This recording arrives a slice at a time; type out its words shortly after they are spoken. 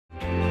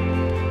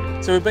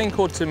So we've been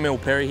called to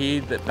Milperra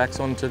here that backs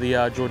onto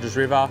the Georges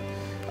River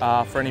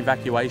for an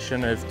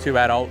evacuation of 2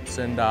 adults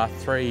and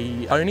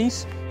 3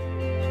 ponies.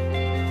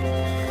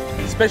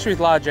 Especially with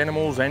large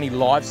animals, any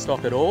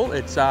livestock at all,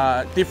 it's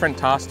a different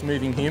task to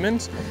moving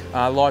humans.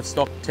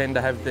 Livestock tend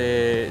to have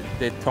their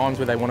times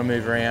where they want to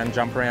move around,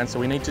 jump around, so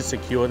we need to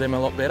secure them a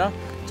lot better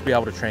to be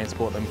able to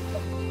transport them.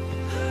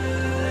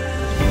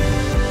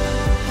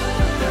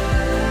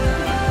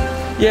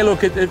 Yeah,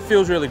 look, it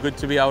feels really good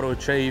to be able to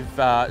achieve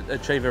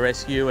a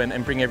rescue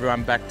and bring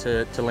everyone back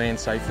to land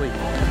safely.